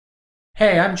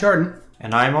Hey, I'm Jordan.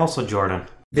 And I'm also Jordan.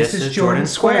 This is Jordan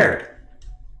Squared.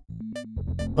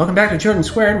 Welcome back to Jordan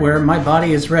Squared, where my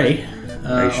body is ready.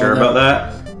 Are you sure about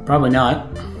that? Probably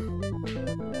not.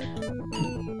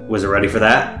 Was it ready for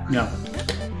that? No.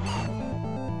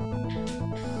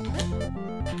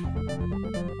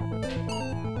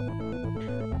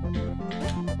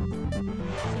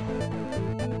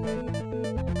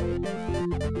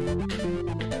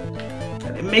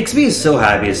 It makes me so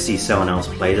happy to see someone else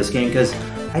play this game, because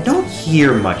I don't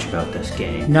hear much about this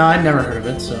game. No, I'd never heard of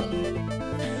it, so...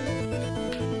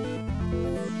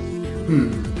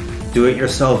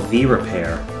 Do-it-yourself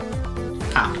V-repair.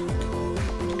 Ah.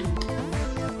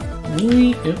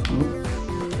 Okay,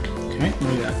 what do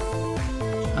we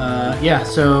got? Yeah,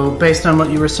 so based on what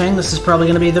you were saying, this is probably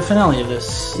going to be the finale of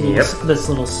this. Yep. This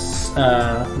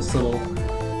little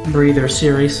breather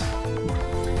series.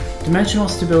 Dimensional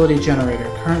stability generator.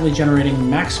 Currently generating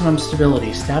maximum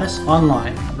stability. Status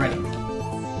online. Ready.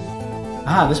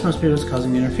 Ah, this must be what's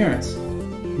causing the interference.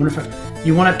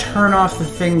 You want to turn off the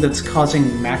thing that's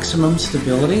causing maximum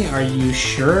stability? Are you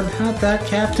sure about that,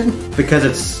 Captain? Because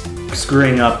it's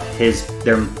screwing up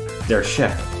their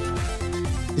ship.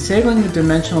 Disabling the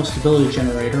dimensional stability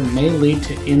generator may lead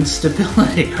to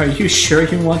instability. Are you sure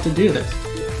you want to do this?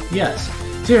 Yes.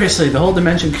 Seriously, the whole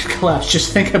dimension could collapse.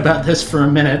 Just think about this for a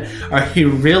minute. Are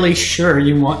you really sure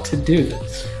you want to do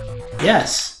this?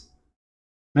 Yes.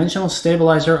 Dimensional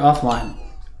stabilizer offline.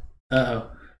 Uh-oh.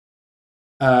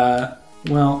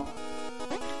 Well...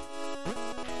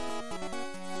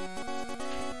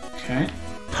 Okay.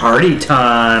 Party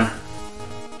time!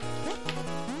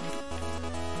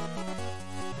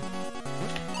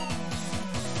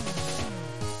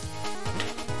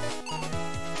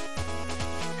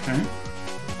 Okay.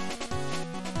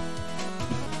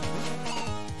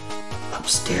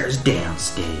 Upstairs,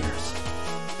 downstairs.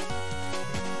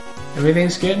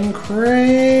 Everything's getting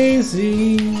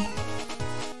crazy.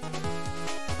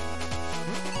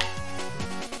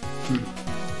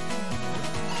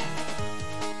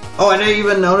 Oh, I didn't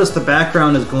even notice the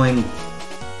background is going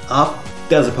up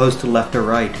as opposed to left or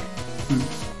right.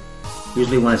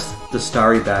 Usually when it's the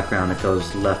starry background, it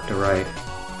goes left to right.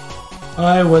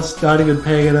 I was not even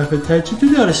paying enough attention to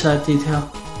notice that detail.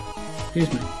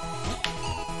 Excuse me.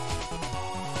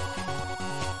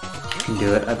 You can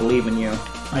do it. I believe in you.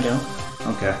 I don't.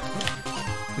 Okay.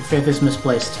 Your faith is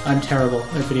misplaced. I'm terrible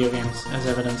at video games, as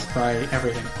evidenced by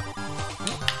everything.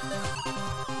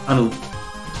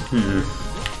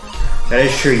 That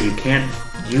is true.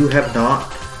 You have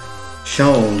not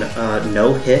shown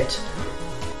no hit,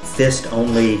 fist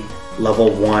only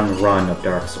level 1 run of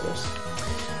Dark Souls.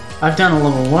 I've done a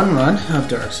level 1 run of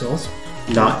Dark Souls.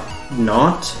 Not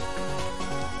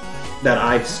that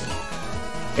I've seen.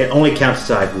 It only counts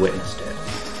as I've witnessed it.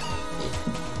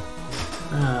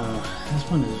 Oh, this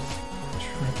one is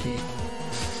tricky.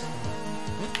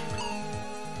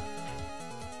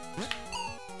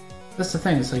 That's the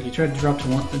thing, it's like you try to drop to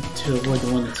avoid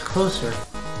the one that's closer.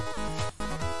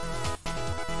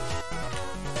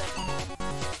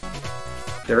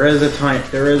 There is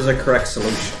a correct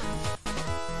solution.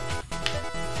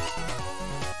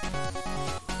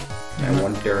 I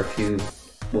wonder if you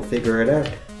will figure it out.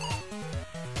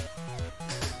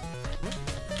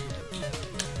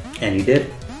 And you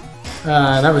did.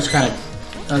 That was kind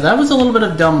of... that was a little bit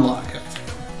of dumb luck, I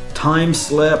think. Time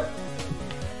slip.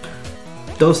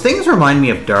 Those things remind me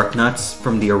of Dark Nuts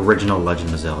from the original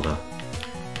Legend of Zelda.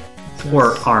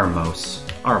 Or Armos.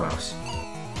 Armos.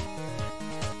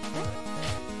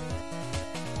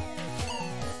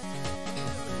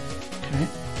 Okay.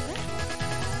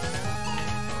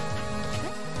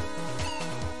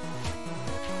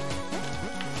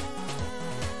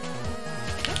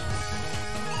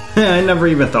 I never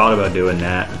even thought about doing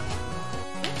that.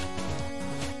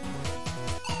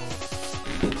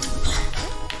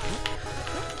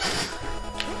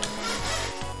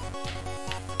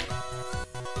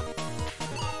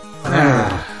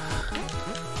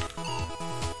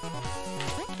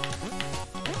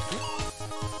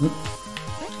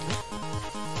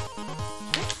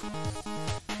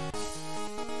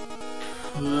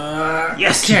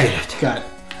 Yes, you did it. Got it.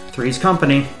 Three's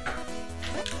company.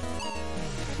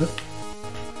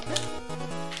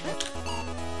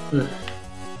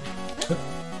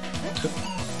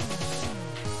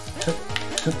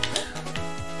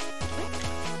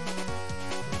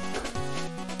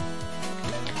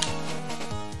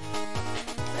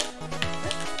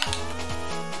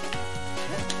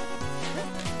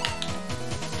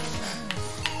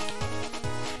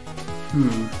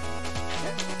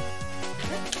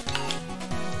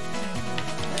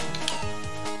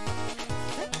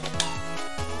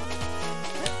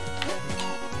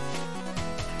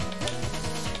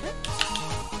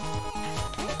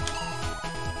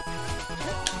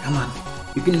 Come on.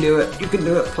 You can do it. You can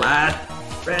do it. Plaid.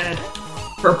 Red.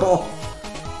 Purple.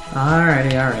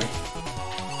 Alrighty, alrighty.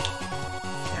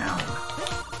 Down.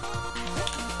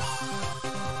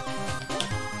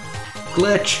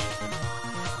 Glitch.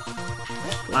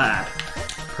 Plaid.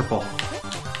 Purple.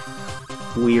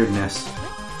 Weirdness.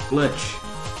 Glitch.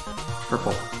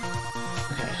 Purple.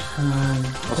 Okay.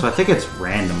 Also, I think it's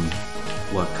random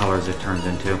what colors it turns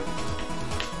into.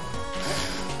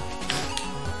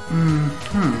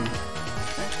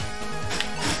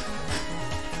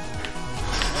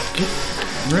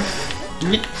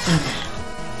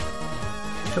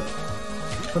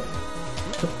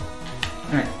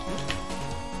 Alright.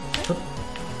 Nope.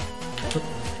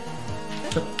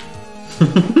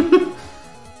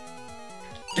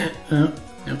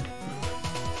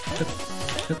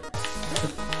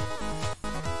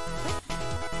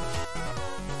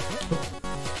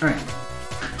 Alright.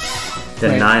 The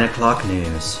Wait. 9 o'clock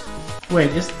news. Wait,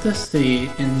 is this the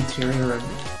interior of...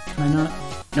 Can I not?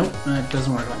 Nope, it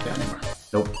doesn't work like that anymore.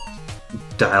 Nope.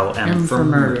 Dial M, for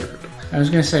murder. I was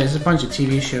gonna say, there's a bunch of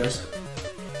TV shows.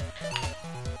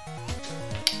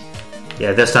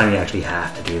 Yeah, this time you actually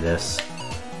have to do this.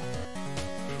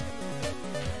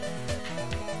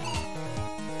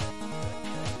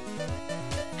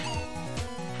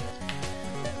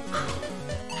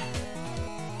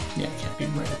 Yeah, it can't be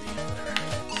right at the end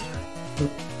there.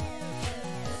 Oop.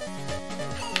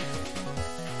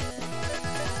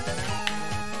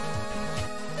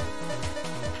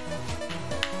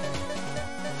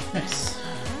 Nice.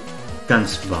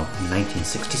 Gunsmoke,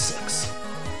 1966.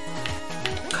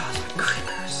 Cosmic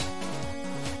Creepers.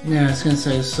 Yeah, I was gonna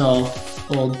say, it's all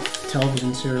old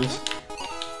television serials.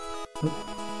 Oop.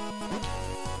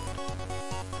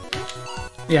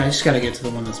 Yeah, I just gotta get to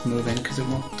the one that's moving, because it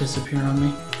won't disappear on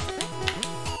me.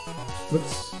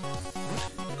 Whoops.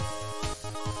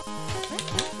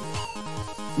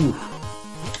 Ooh.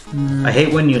 I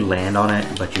hate when you land on it,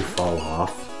 but you fall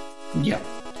off. Yep.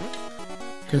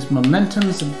 Because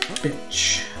momentum's a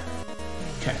bitch.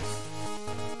 Okay.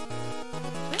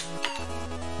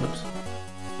 Whoops.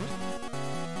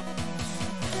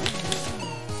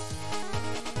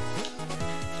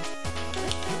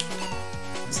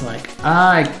 It's like,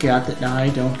 I got it. No, I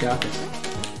don't got this.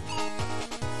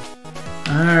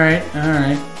 Alright,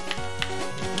 alright.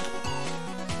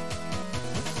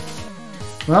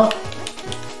 Well,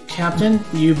 Captain,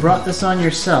 you brought this on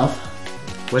yourself.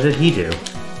 What did he do?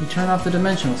 You turn off the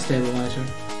dimensional stabilizer.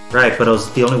 Right, but it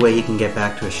was the only way he can get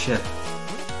back to his ship.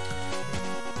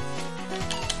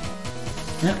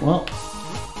 Yeah, well.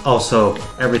 Also,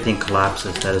 everything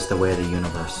collapses. That is the way of the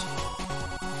universe.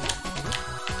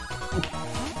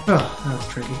 Oh, that was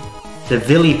tricky. The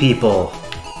Villy people.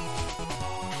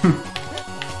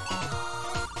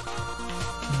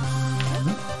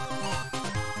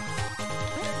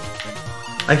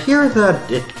 I hear that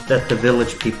that the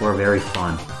village people are very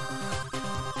fun.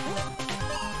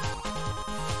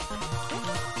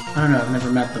 I don't know, I've never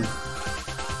met them.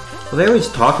 Well, they always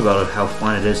talk about how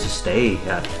fun it is to stay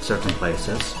at certain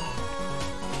places.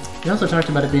 They also talked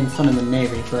about it being fun in the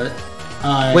Navy, but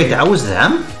Wait, that was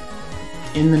them?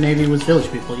 in the Navy was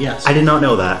Village People, yes. I did not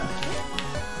know that.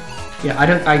 Yeah,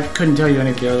 I couldn't tell you any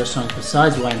of the other songs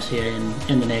besides YMCA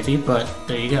in the Navy, but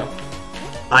there you go.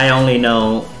 I only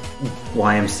know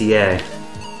YMCA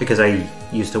because I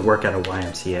used to work at a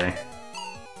YMCA.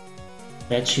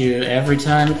 Bet you every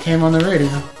time it came on the radio.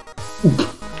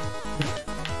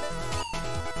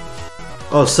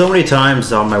 Oh, so many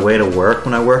times on my way to work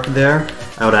when I worked there,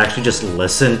 I would actually just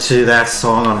listen to that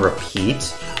song on repeat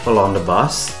while on the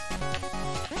bus.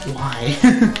 Why?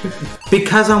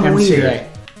 Because I'm MCA. weird.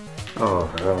 Oh,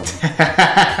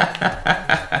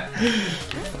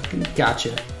 Fucking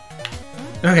gotcha.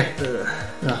 Okay.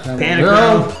 Panic room.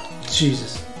 Oh,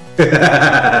 Jesus.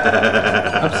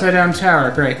 Upside down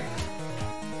tower, great.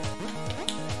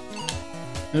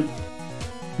 Oop.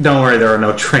 Don't worry, there are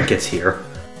no trinkets here.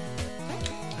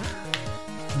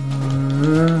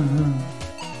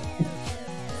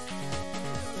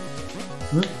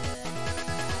 Oop.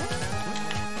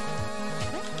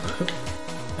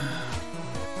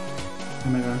 Oh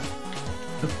my god.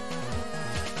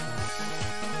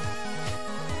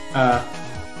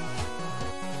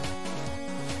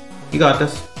 You got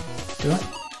this. Do I?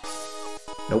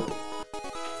 Nope.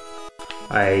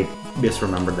 I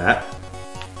misremembered that.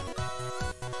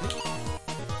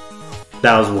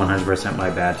 That was 100% my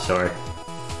bad, sorry.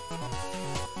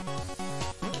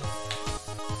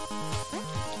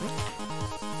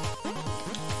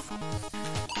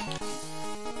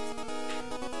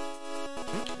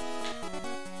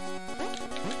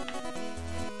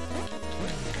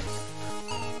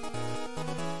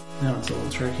 That one's a little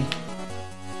tricky.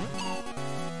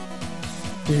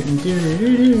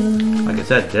 Like I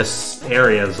said, this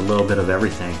area is a little bit of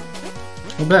everything.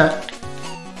 I'll bet.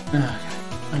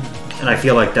 And I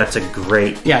feel like that's a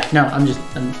great... Yeah, no, I'm not.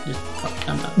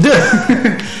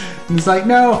 It's like,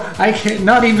 no, I can't,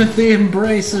 not even the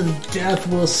embrace of death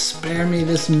will spare me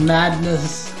this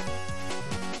madness.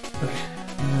 Okay.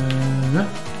 Nope.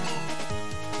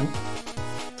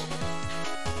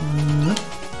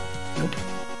 Nope.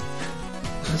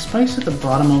 The spikes at the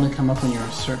bottom only come up when you're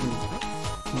a certain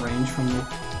range from the...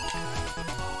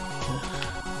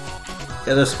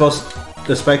 Yeah, they're supposed...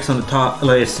 The spikes on the top,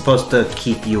 like, it's supposed to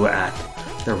keep you at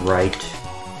the right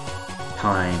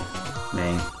timing.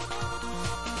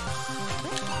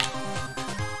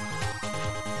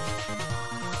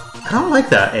 I don't like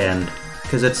that end,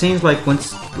 because it seems like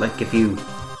once, like if you...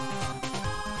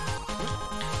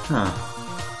 Huh.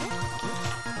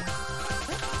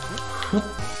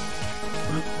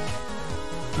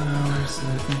 Where's the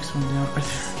next one down?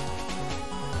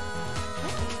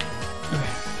 Okay.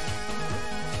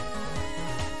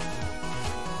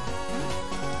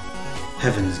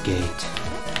 Heaven's Gate.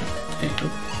 Hey,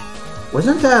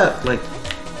 Wasn't that, like,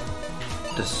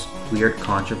 this weird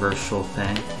controversial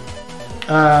thing?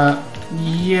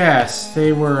 Yes,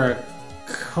 they were a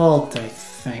cult, I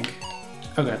think.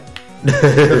 Okay.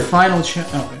 The final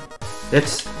okay.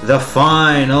 It's the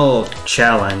final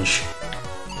challenge.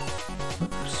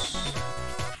 Oops.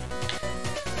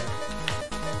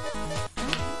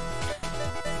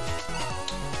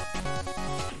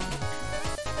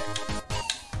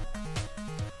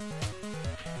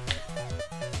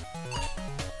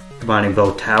 Combining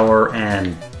both tower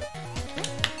and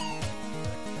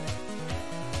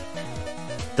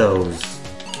those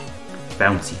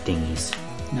bouncy thingies.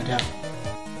 No doubt.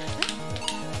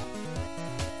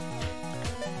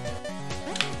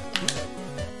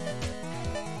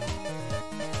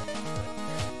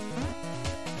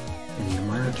 And your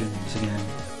margins again.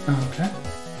 Okay.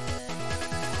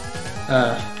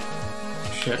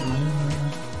 Shit.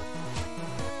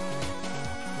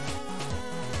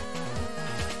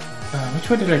 Which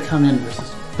way did I come in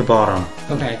versus? The bottom.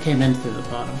 Okay, I came in through the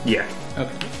bottom. Yeah.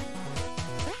 Okay.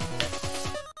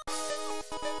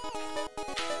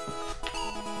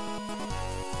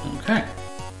 Okay.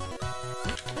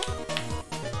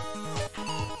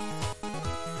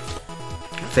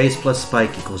 Face plus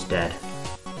spike equals dead.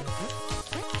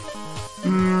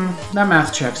 That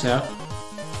math checks out.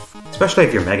 Especially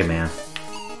if you're Mega Man.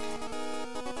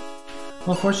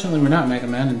 Well, fortunately we're not Mega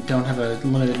Man and don't have a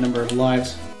limited number of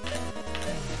lives.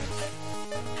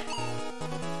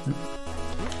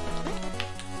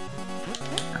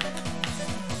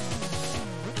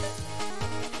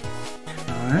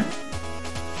 Alright.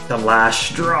 The last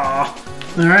straw.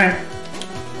 Alright.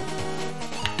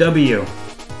 W.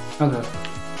 Okay.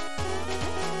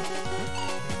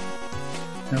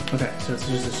 Nope, okay, so it's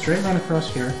just a straight run across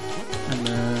here, and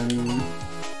then...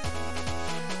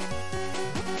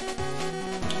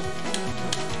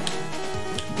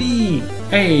 V.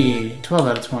 Hey! 12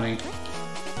 out of 20.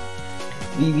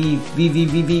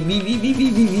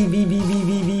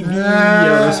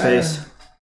 Yellow space.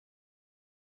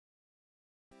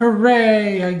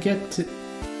 Hooray! I get to...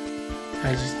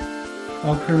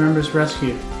 All crew members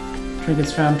rescued.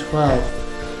 Trinkets found 12.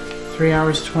 3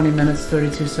 hours, 20 minutes,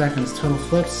 32 seconds. Total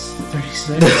flips,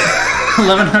 36.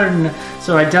 1100...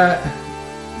 So I died...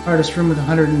 Hardest room with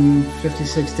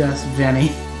 156 deaths,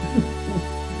 Vanny.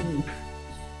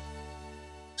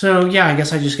 So yeah, I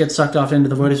guess I just get sucked off into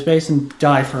the void of space and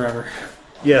die forever.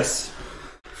 Yes.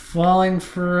 Falling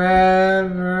forever...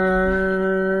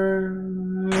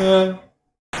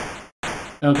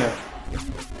 Okay.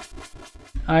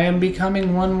 I am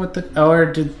becoming one with the... Oh, or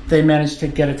did they manage to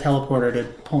get a teleporter to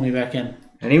pull me back in?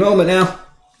 Any moment now.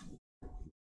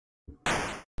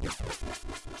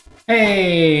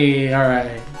 Hey!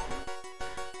 Alright.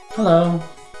 Hello.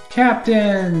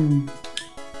 Captain!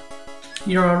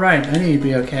 You're alright. I knew you'd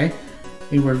be okay.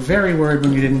 We were very worried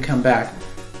when you didn't come back.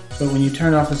 But when you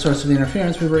turned off the source of the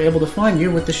interference, we were able to find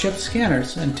you with the ship's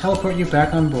scanners and teleport you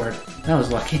back on board. That was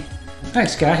lucky.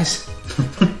 Thanks, guys.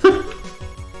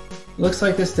 Looks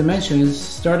like this dimension is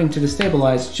starting to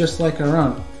destabilize just like our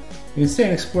own. We can stay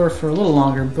and explore for a little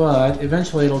longer, but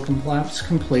eventually it'll collapse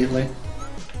completely.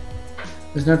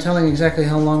 There's no telling exactly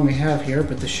how long we have here,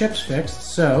 but the ship's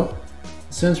fixed, so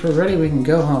as soon as we're ready we can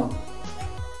go home.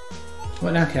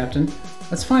 What now, Captain?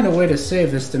 Let's find a way to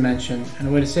save this dimension, and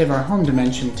a way to save our home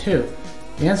dimension too.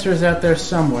 The answer is out there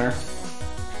somewhere.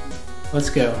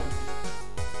 Let's go.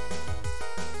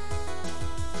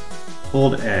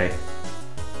 Hold A.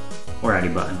 Or any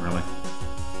button, really.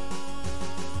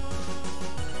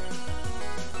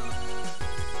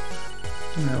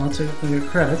 Alright, let's look at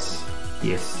credits.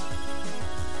 Yes.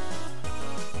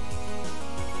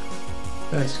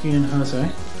 Daisuke and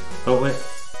Jose. Oh, wait.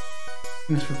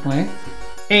 Thanks for playing.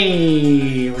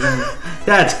 Hey!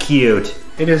 That's cute.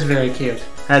 It is very cute.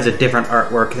 Has a different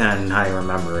artwork than I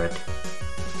remember it.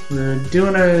 We're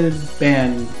doing a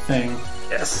band thing.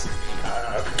 Yes.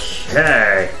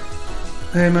 Okay.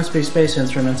 They must be space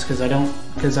instruments because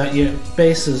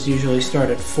basses usually start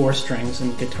at 4 strings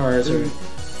and guitars are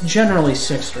generally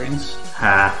 6 strings.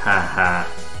 Ha ha ha.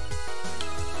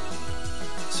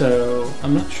 So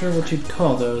I'm not sure what you'd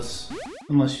call those,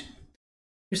 unless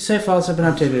your save files have been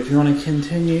updated. If you want to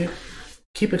continue,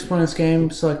 keep exploring this game,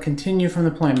 select continue from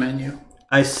the play menu.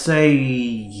 I say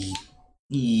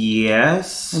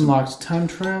yes. Unlocked time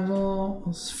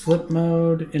travel, flip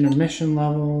mode, intermission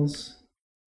levels.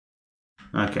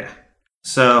 Okay,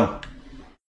 so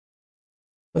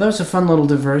Well, that was a fun little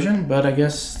diversion, but I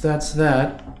guess that's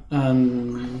that.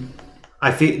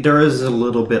 I feel there is a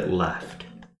little bit left.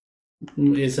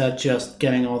 Is that just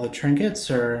getting all the trinkets,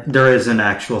 or There is an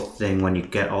actual thing when you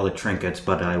get all the trinkets,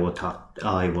 but I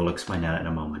will explain that in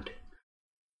a moment.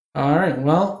 all right?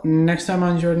 Well, next time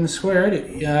on Jordan Squared,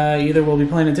 either we'll be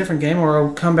playing a different game, or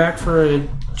we'll come back for a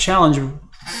challenge or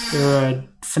a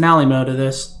finale mode of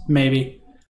this, maybe.